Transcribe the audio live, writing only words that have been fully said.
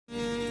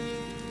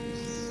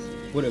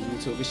What up,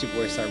 YouTube? It's your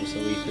boy Cyrus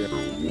Leaf here.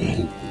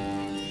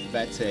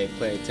 Back to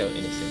Plague Tale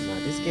Innocence. Now,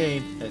 this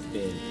game has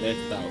been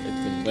left out. It's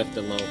been left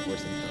alone for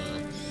some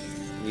time.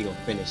 We gonna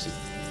finish it.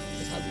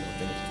 That's how we gonna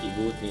finish it.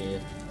 Evil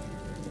Within.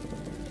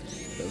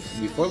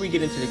 So before we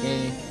get into the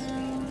game,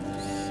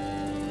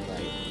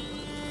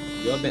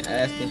 like, y'all been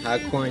asking how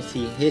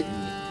quarantine hit me.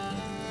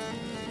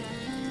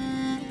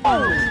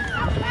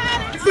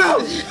 Big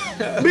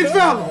fella! Big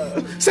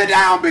fella! Sit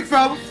down, big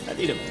fella! I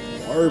need a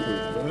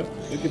barber, bro.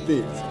 Look at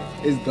this.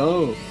 It's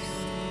gone.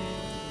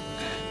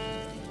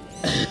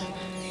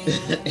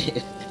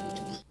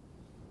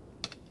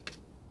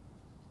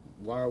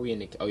 Why are we in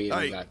the... Oh, yeah,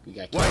 hey, we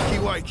got...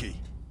 wakey.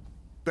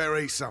 Better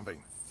eat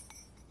something.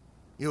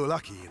 You're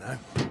lucky, you know.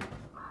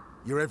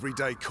 Your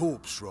everyday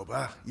corpse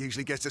robber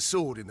usually gets a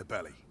sword in the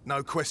belly.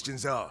 No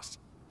questions asked.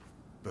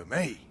 But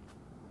me,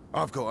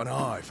 I've got an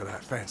eye for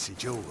that fancy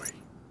jewellery.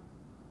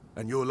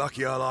 And you're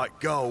lucky I like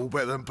gold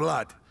better than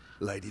blood,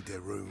 Lady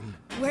Deroon.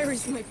 Where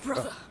is my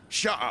brother?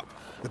 Shut up!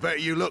 The better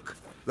you look,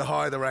 the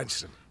higher the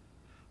ransom.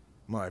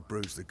 Might have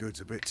bruised the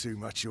goods a bit too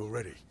much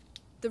already.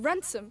 The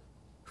ransom?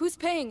 Who's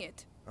paying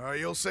it? Oh,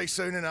 you'll see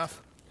soon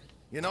enough.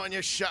 You're not in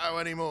your shadow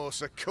anymore,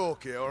 so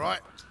cork it,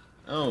 alright?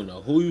 I don't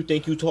know who you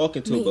think you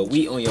talking to, but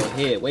we on your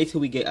head. Wait till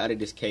we get out of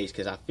this case,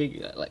 because I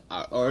figure, like,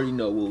 I already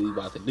know what we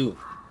about to do.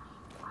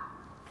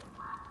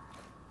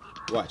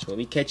 Watch, when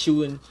we catch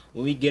you and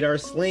when we get our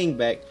sling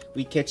back,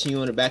 we catching you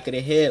on the back of the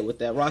head with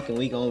that rock and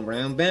we gonna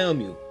round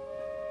bound you.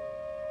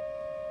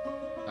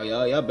 Oh,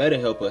 y'all better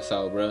help us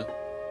out, bruh.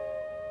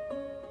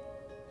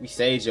 We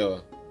saved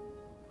y'all.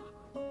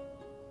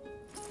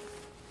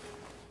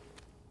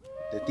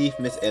 The thief,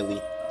 Miss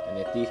Ellie, and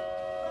the thief.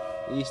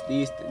 These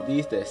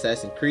the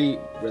Assassin's Creed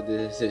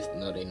brothers and sisters.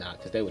 No, they not,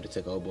 cause they would have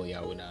took old boy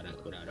out without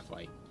a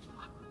fight.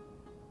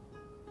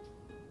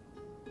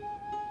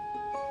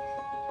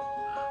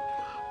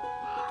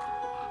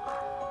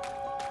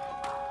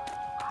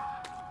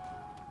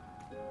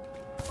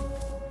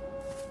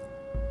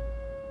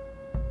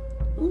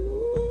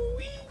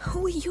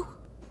 Who are you?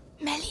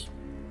 Melly.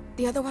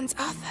 The other one's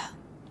Arthur.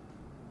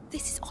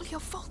 This is all your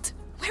fault.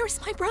 Where is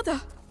my brother?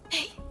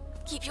 Hey,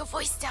 keep your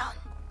voice down.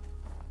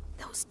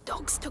 Those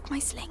dogs took my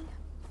sling.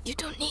 You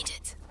don't need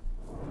it.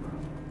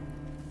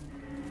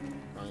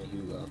 Alright,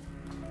 here we go.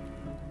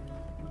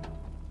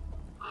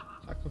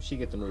 How come she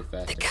get to move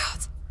faster? The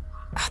guard.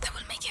 Arthur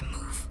will make him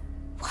move.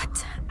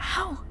 What?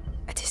 How?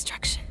 A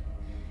distraction.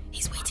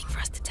 He's waiting for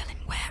us to tell him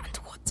where and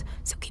what,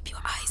 so keep your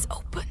eyes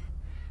open.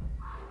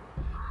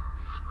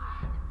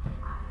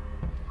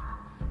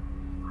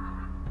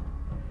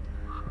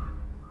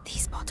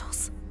 These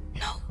bottles.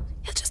 No,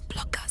 he'll just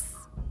block us.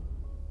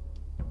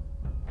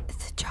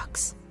 The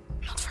drugs.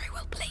 Not very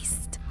well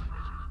placed.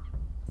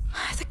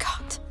 The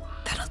cart.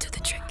 That'll do the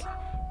trick.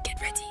 Get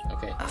ready.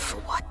 Okay. For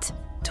what?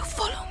 To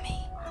follow me.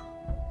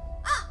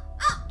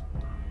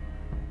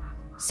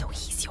 So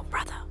he's your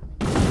brother.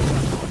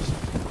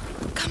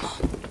 Come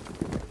on.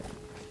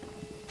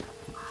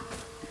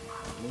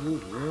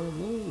 Move, girl,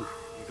 move.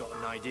 You got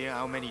an idea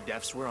how many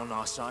deaths were on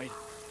our side?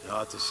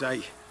 Hard to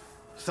say.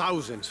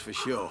 Thousands for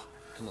sure.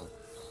 Come on.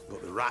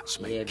 But the rats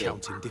make Yeah,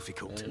 counting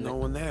difficult. Yeah, No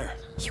one there.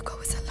 Hugo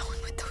is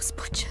alone with those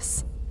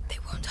butchers. They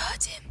won't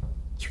hurt him.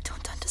 You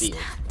don't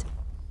understand.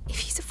 If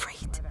he's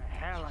afraid,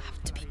 you'll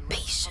have to be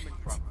patient.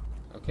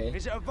 Okay.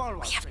 Is it a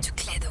Valois? We have to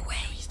clear the way.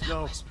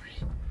 No.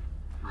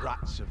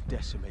 Rats have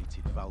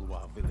decimated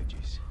Valois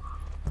villages.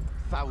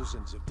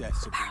 Thousands of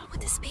deaths have Barrel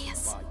with the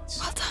spears.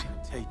 Well done.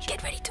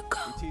 Get ready to go.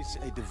 It is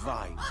a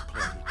divine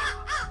plague.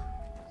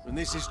 And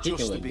this is He just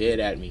can the look beginning.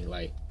 dead at me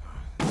like.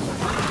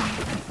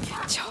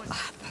 Good job,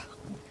 Arthur.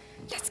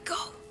 Let's go.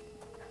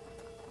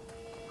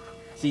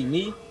 See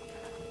me?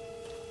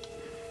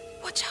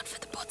 Watch out for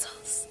the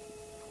bottles.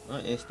 My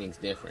instinct's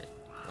different.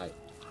 Like,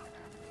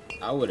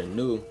 I would have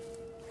knew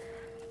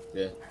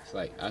that it's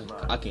like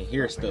I can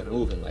hear stuff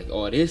moving. Like,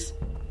 oh, this.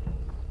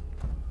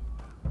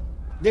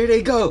 There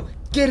they go.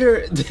 Get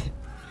her.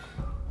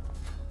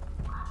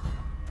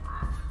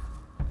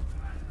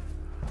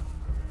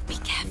 Be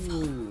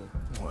careful. Ooh.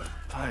 What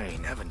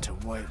pain having to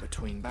wait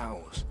between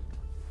battles.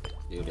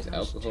 Dude, this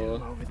Those two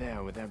alcohol. over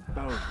there with their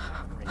bows.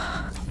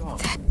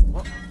 Stop.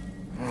 What?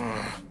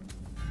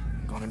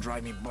 Gonna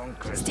drive me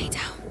bonkers. Stay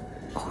down.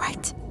 All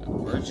right.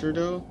 Archer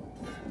though.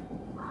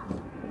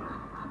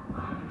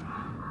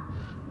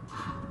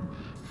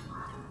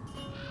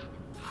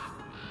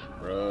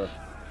 Bruh.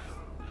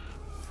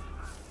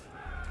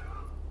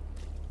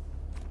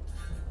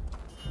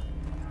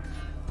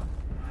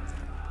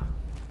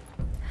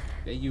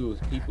 They use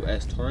people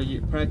as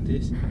target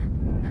practice.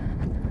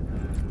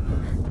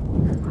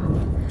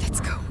 Let's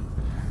go.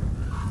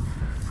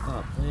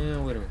 Stop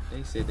playing with them.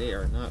 They said they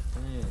are not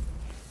playing.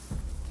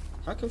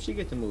 How come she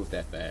get to move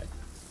that fast?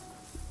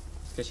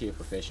 It's because she a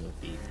professional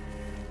thief.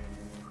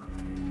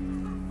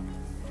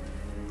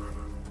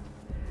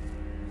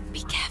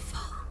 Be careful.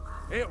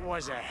 It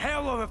was a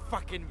hell of a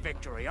fucking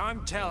victory,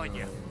 I'm telling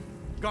you.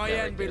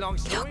 Guyenne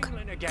belongs to Look,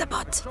 England again. the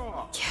bot. That's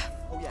all. Yeah,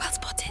 well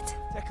spotted.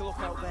 Take a look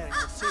out there and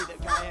you'll see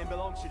that guy ain't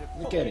belongs to the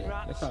Look at fucking it.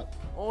 rats. Look how.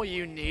 All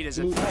you need is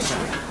a Ooh. picture.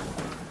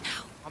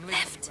 Now,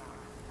 left.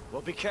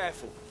 Well, be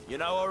careful. You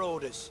know our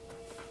orders.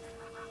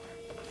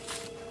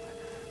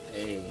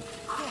 Hey.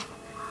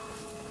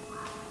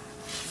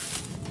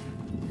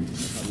 Look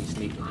how we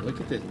sneaking. Look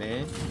at this,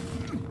 man.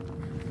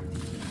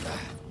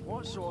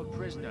 What sort of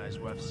prisoner is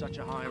worth such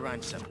a high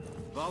ransom?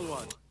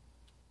 Valwan.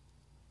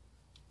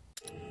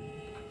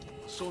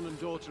 Son and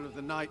daughter of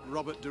the knight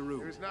Robert de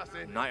Rue.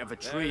 Knight of a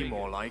tree,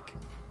 more like.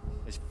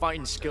 His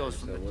fighting skills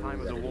from the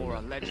time of the war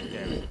are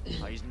legendary,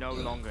 but he's no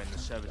longer in the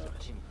service of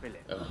King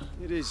Philip.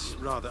 It is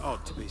rather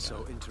odd to be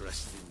so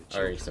interested in the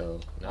children. Alright, so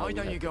now Why we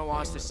don't have you to go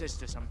find ask the out.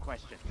 sister some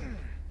question?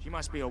 She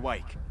must be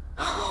awake.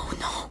 Oh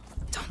no,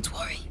 don't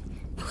worry.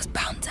 It was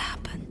bound to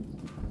happen.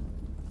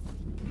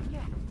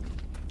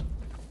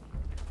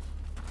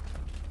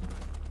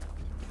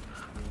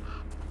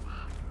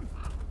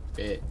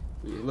 Bet.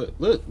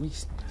 Look, we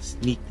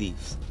sneak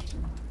these.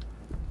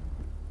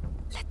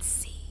 Let's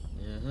see.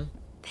 Uh-huh.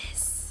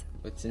 This.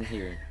 What's in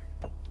here?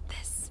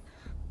 This.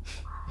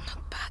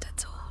 Not bad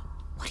at all.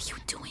 What are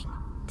you doing?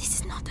 This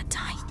is not the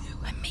time.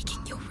 I'm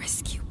making your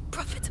rescue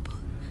profitable.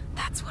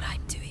 That's what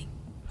I'm doing.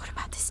 What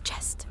about this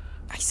chest?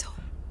 I saw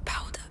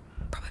powder.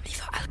 Probably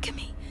for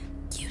alchemy.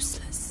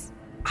 Useless.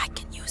 I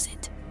can use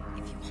it.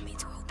 If you want me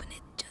to open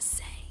it, just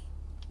say.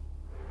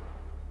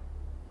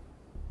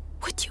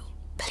 Would you,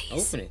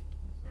 please? Open it.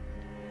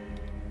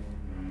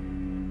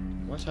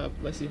 Watch how.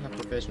 Let's see how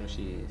professional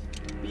she is.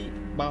 Beep,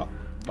 bop,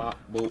 bop,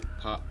 boop,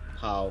 pop,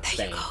 pow, There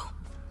bang. you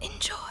go.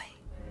 Enjoy.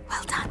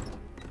 Well done.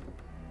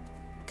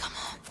 Come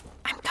on.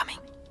 I'm coming.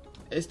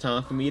 It's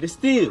time for me to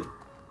steal.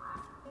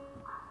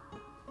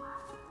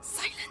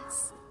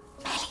 Silence.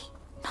 Melly,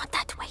 not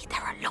that way. There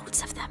are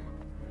loads of them.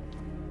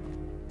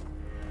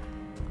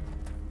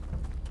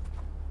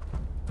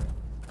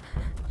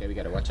 Okay, we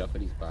gotta watch out for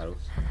these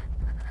bottles.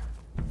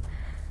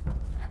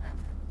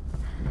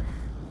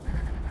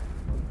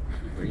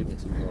 She's breathing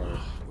too hard.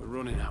 We're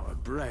running out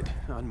of bread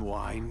and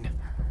wine.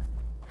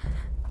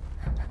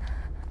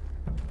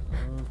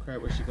 Oh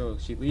crap, where'd she go?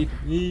 She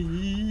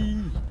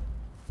leaving.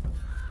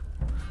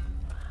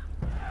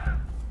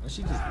 Why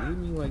she just leave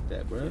me like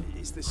that, bro?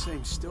 It's the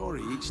same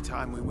story each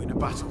time we win a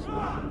battle.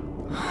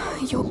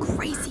 You're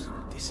crazy.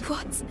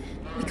 What?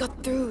 We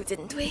got through,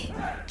 didn't we?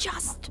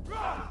 Just.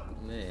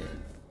 Man.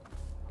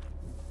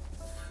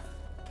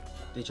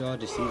 Did y'all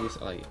just see this?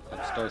 Like, I'm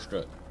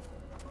starstruck.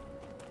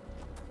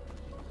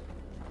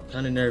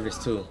 Kind of nervous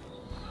too.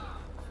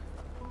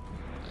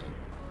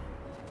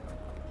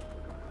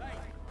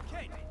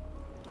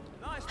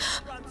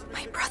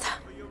 My brother.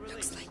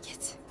 Looks like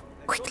it.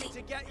 Quickly.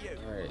 To get you.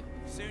 Alright.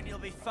 Soon you'll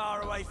be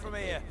far away from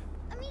here.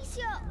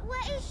 Amicia,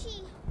 where is she?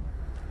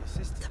 Your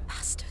sister. The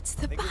bastards.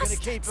 The Think we're bastards.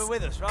 gonna keep her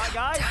with us, right,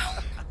 guys?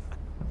 Down.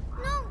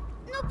 No,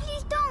 no,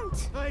 please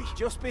don't. Hey,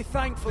 Just be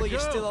thankful you're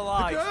girl, still the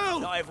alive. girl.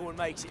 Not everyone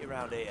makes it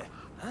around here.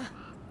 Huh?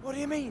 What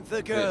do you mean, the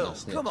no girl?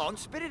 snitch. Come on,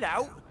 spit it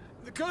out.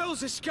 the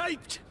girl's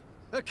escaped.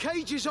 Her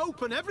cage is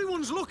open.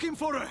 Everyone's looking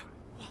for her.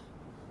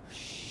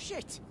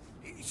 Shit!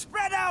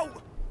 Spread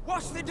out!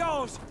 Watch the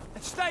doors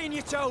and stay on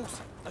your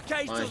toes. A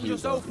cage Fine, doesn't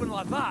just Hugo. open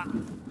like that.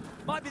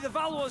 Might be the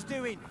Valois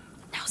doing.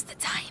 Now's the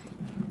time.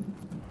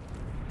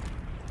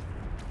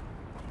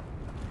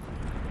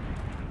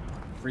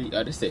 Free.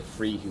 I just said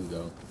free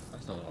Hugo.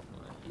 That's not off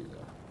mine,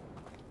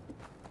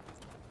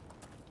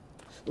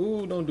 Hugo.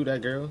 Ooh, don't do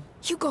that, girl.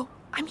 Hugo,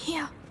 I'm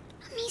here.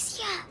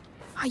 Amicia.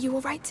 Are you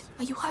alright?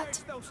 Are you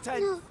hurt? Those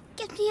tents. No,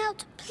 get me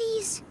out,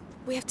 please.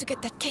 We have to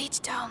get that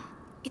cage down.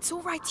 It's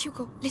alright,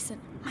 Hugo. Listen,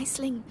 my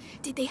sling.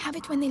 Did they have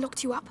it when they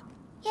locked you up?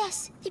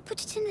 Yes, they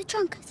put it in the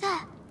trunk, there.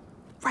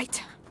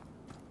 Right.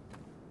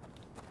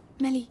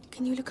 Melly,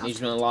 can you look I need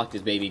after you to unlock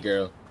this, baby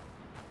girl.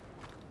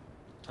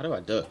 How do I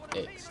duck?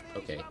 X.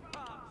 Okay.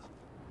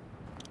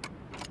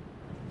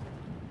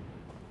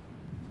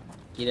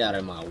 Get out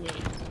of my way.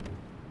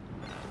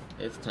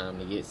 It's time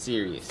to get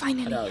serious.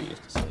 Finally. How do I use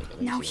this thing? Let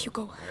me Now, see.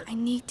 Hugo, I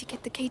need to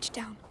get the cage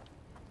down.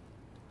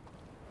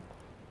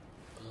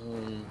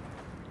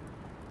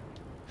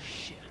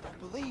 Shit, I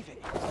don't believe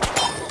it.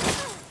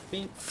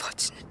 Bink.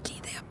 Fortunately,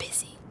 they are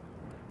busy.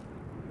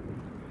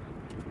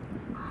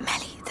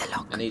 Melly, the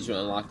lock. I need you to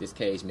unlock this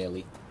cage,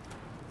 Millie.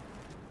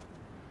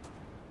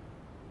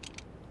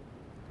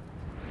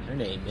 Her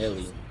name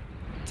Millie.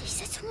 They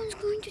said someone's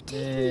going to take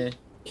me. Yeah,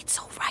 It's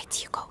alright,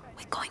 Hugo.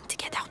 We're going to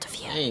get out of I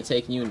here. ain't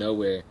taking you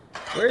nowhere.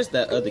 Where's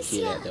that other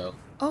kid at though?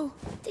 Oh,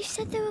 They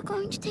said they were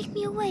going to take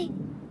me away,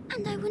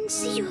 and I wouldn't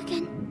see you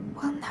again.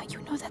 well, now you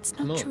know that's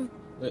Come not on. true.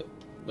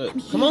 Look,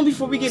 I'm come on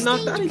before we get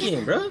knocked Stay out again,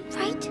 together, bruh.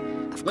 Right?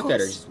 Of Look course. at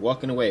her just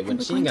walking away when And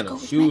we're she ain't going got to no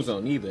go with shoes Melly.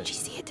 on either.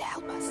 She's here to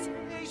help us.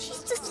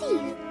 She's the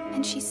thief.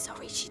 And she's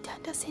sorry she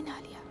turned us in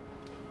earlier.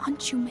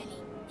 Aren't you, Melly?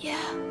 Yeah,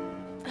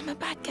 I'm a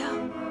bad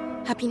girl.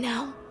 Happy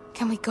now?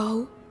 Can we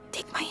go?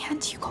 Take my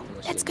hand, Hugo.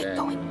 What's Let's your get bag?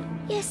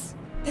 going. Yes.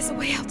 There's a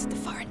way out at the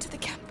far end of the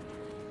camp.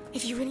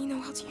 If you really know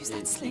how to use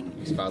that sling,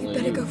 He's you following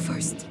better you. go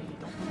first.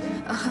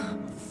 Uh-huh.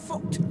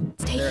 Fucked.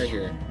 Stay They're right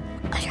here.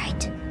 here. All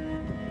right.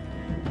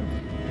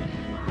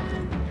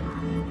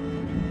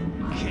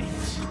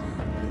 Kids.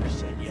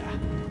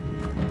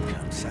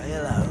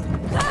 Hello.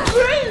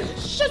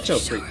 Shut your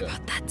Sure freak up.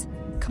 about that?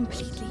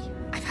 Completely.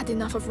 I've had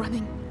enough of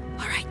running.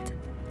 All right.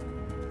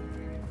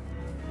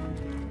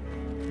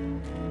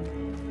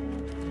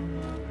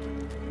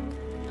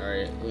 All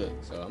right, look.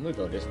 So I'm gonna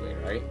go this way,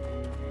 right?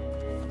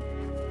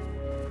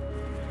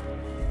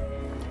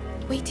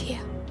 Wait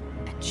here.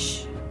 And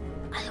shh.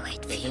 I'll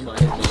wait for Get you. him out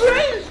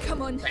here.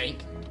 Come on.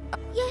 Bank.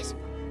 Yes.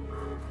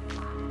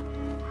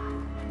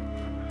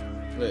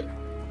 Look.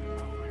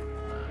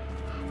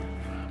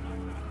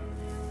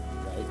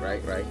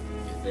 Right.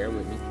 Just bear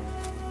with me.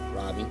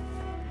 Robbie.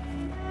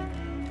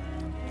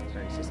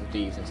 Turn into some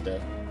thieves and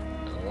stuff.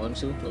 I don't want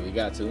to, but we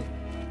got to.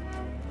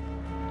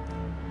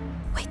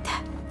 Wait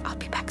there. I'll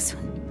be back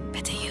soon.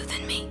 Better you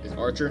than me. This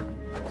Archer.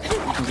 You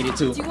can get it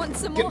too. Do you want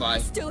some more? Goodbye. I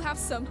still have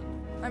some.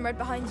 I'm right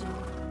behind you.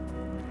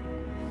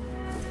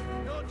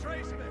 No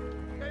trace of it.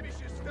 Maybe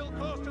she's still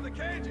close to the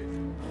cages.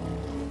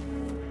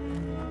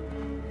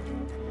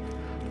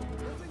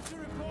 Nothing to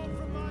report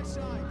from my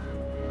side.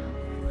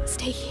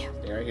 Stay here.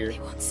 Stay right here. They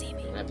won't see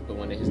me. I have to put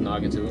one in his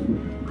noggin too.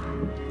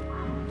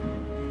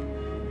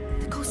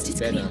 The coast is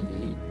Better clear. not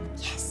be.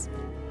 Yes.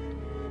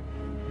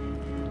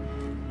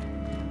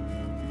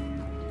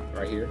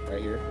 Right here.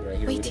 Wait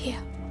with it.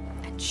 here.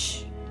 And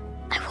shh.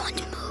 I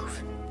won't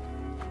move.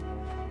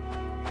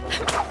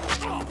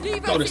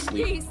 Leave Go to us in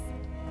sleep. peace.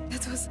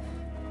 That was...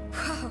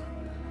 Wow.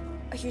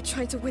 Are you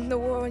trying to win the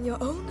war on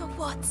your own or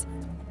what?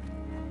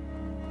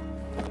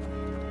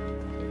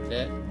 Like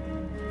that.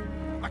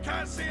 I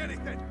can't see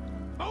anything.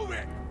 Move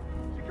it.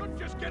 You couldn't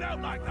just get out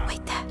like that.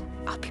 Wait there.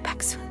 I'll be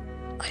back soon.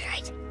 All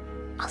right.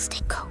 I'll stay.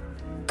 Go.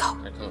 All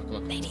right, come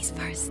on. Ladies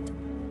first.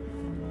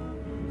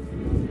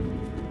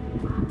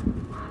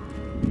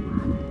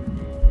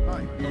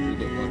 Hey, Hope we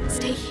get one right.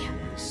 Stay here.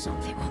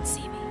 They won't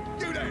see me.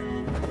 You there.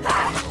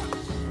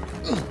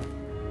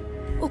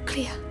 All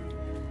clear.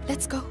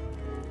 Let's go.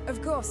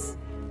 Of course.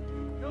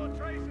 No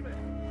trace of it.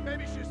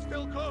 Maybe she's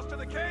still close to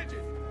the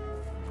cages.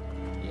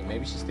 Yeah,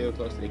 maybe she's still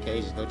close to the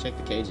cages. Go check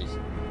the cages.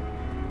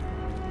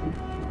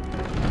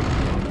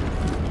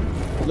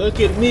 Look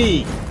at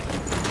me.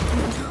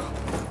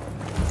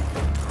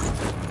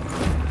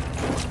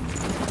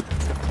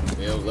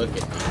 Bill, look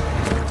at me.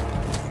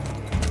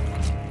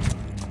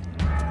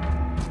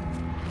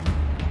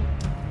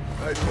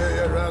 I pay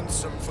a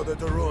ransom for the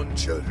Daron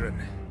children,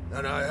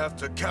 and I have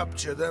to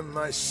capture them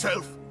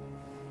myself.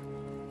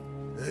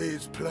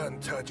 These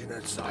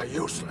Plantagenets are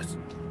useless.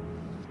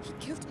 He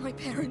killed my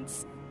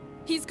parents.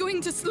 He's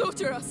going to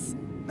slaughter us.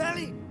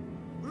 Melly,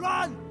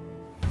 run!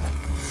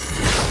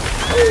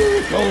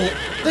 Oh,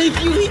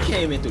 thank you. He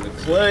came in through the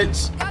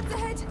clutch. Guards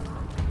ahead.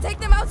 Take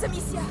them out,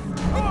 Amicia.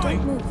 Oi!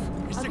 Don't move.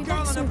 It's I'll the be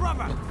girl back and her soon.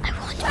 brother!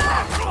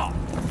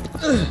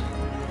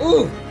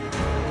 Ooh,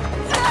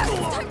 It's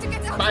time to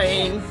get out.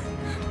 bang.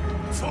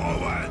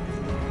 Forward!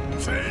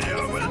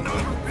 Failure will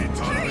not be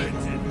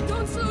tolerated.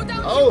 Don't slow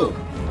down. Oh,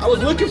 I was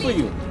looking for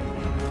you.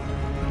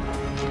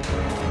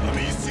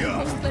 Amicia,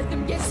 Don't let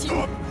them get you.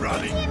 stop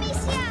running.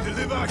 Amicia!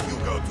 Deliver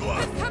Hugo to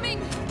us. I'm coming.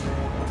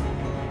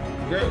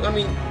 Girl, I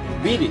mean,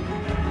 beat it.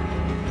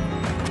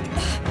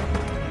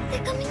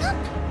 They're coming up.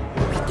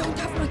 We don't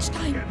have much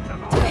time.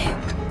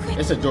 Quick.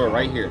 It's a door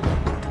right here.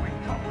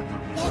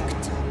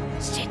 Locked.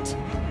 Shit.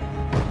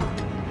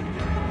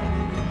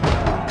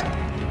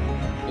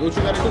 Do what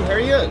you gotta do.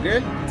 Hurry up, girl.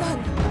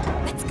 Done.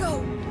 Let's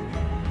go.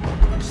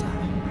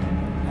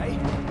 Hey?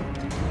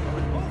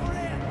 Over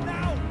here,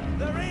 now!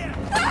 They're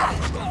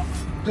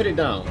here! Put it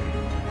down.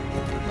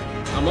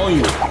 I'm on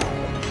you.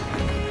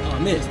 Oh, I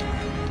missed.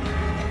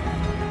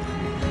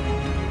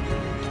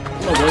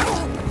 Come on, boy.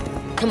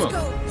 Come Let's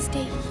on. go.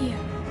 Stay here.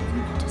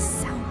 Not a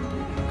sound.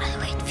 I'll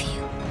wait for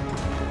you.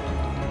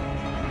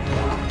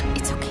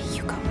 It's okay,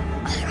 Hugo. All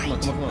Come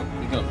right.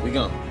 on. We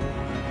go.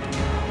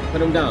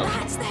 Put him down.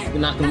 Rats there. You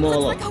knock That them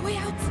all looks off. like our way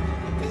out.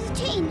 There's a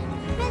chain.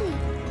 Melly.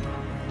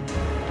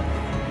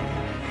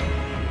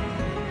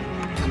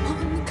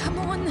 Come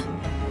on.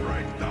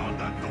 Break down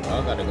that door. I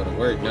gotta go to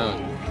work now.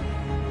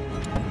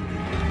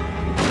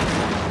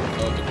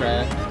 Oh, the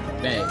crab.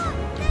 Bang.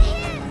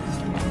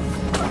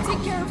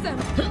 Take care of them.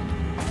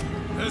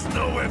 There's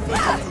nowhere for you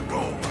to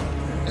go.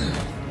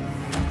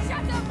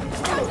 Shut up.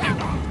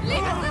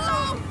 Leave us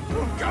alone.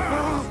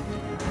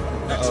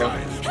 The Uh-oh.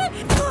 child.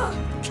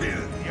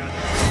 Kill the other.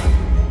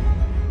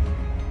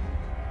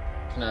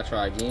 Can I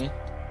try again?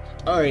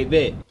 Alright,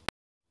 bet.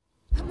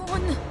 Come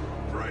on.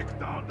 Break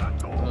down that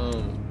door.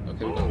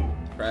 Okay, we're gonna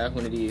craft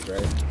one of these,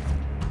 right?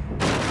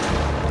 They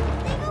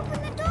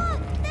opened the door.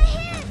 They're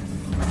here.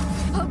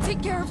 I'll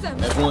take care of them.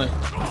 That's one.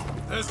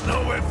 There's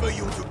nowhere for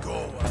you to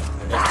go.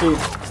 That's two.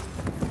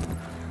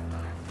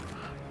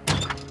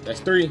 That's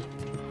three.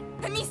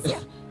 Amicia.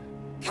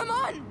 Come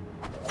on.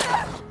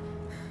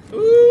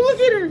 Ooh, look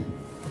at her.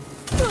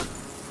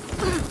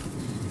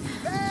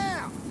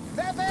 There!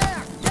 They're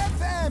there! Get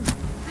them!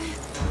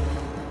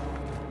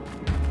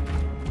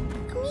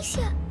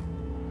 Amicia.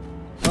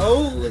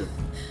 Oh.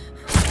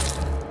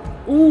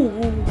 Ooh.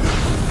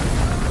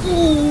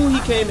 Ooh, he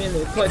came in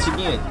the clutch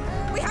again.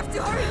 We have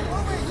to hurry.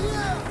 Over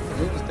here!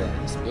 What was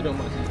that? Spit on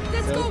my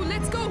hand.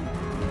 Let's go.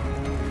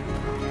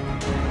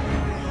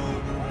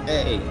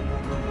 Hey.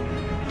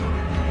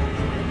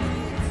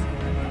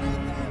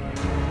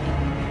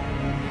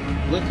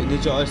 Look,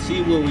 did y'all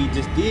see what we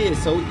just did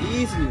so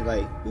easily?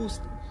 Like, who's...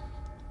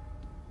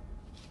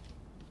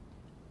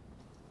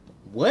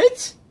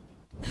 What?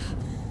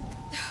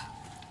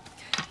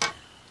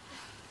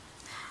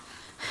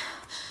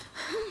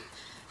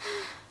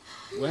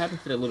 What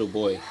happened to the little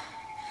boy?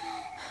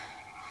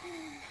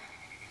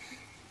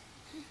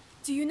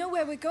 Do you know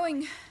where we're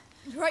going?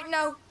 Right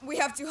now, we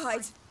have to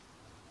hide.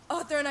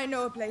 Arthur and I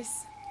know a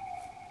place.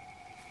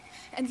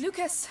 And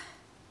Lucas,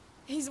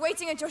 he's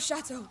waiting at your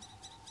chateau.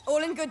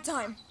 All in good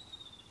time.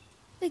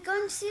 We're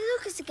going to see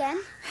Lucas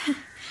again?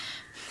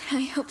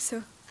 I hope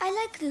so. I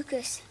like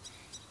Lucas.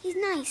 He's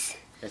nice.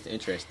 That's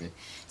interesting.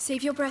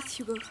 Save your breath,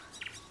 Hugo.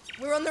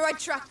 We're on the right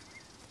track.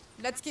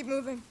 Let's keep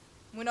moving.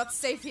 We're not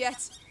safe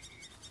yet.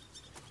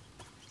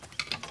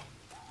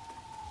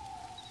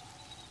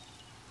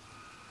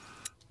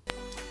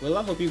 Well,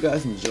 I hope you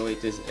guys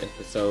enjoyed this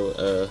episode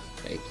of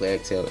A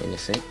Plague Tale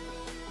Innocent.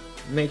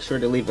 Make sure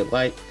to leave a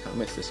like,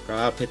 comment,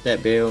 subscribe, hit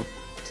that bell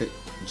to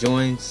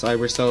join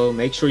Cyber Soul.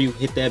 Make sure you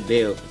hit that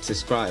bell and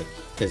subscribe.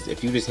 Because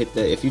if you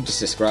just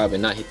subscribe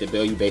and not hit the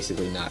bell, you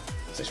basically not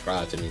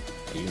subscribe to me.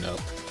 You know,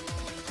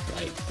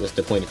 like, what's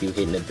the point if you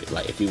hitting the,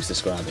 like, if you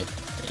subscribing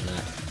and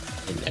not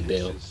hitting that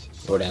bell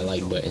or that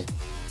like button?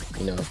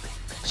 You know,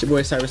 it's your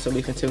boy Cyber Soul.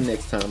 Until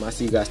next time, I'll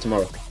see you guys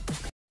tomorrow.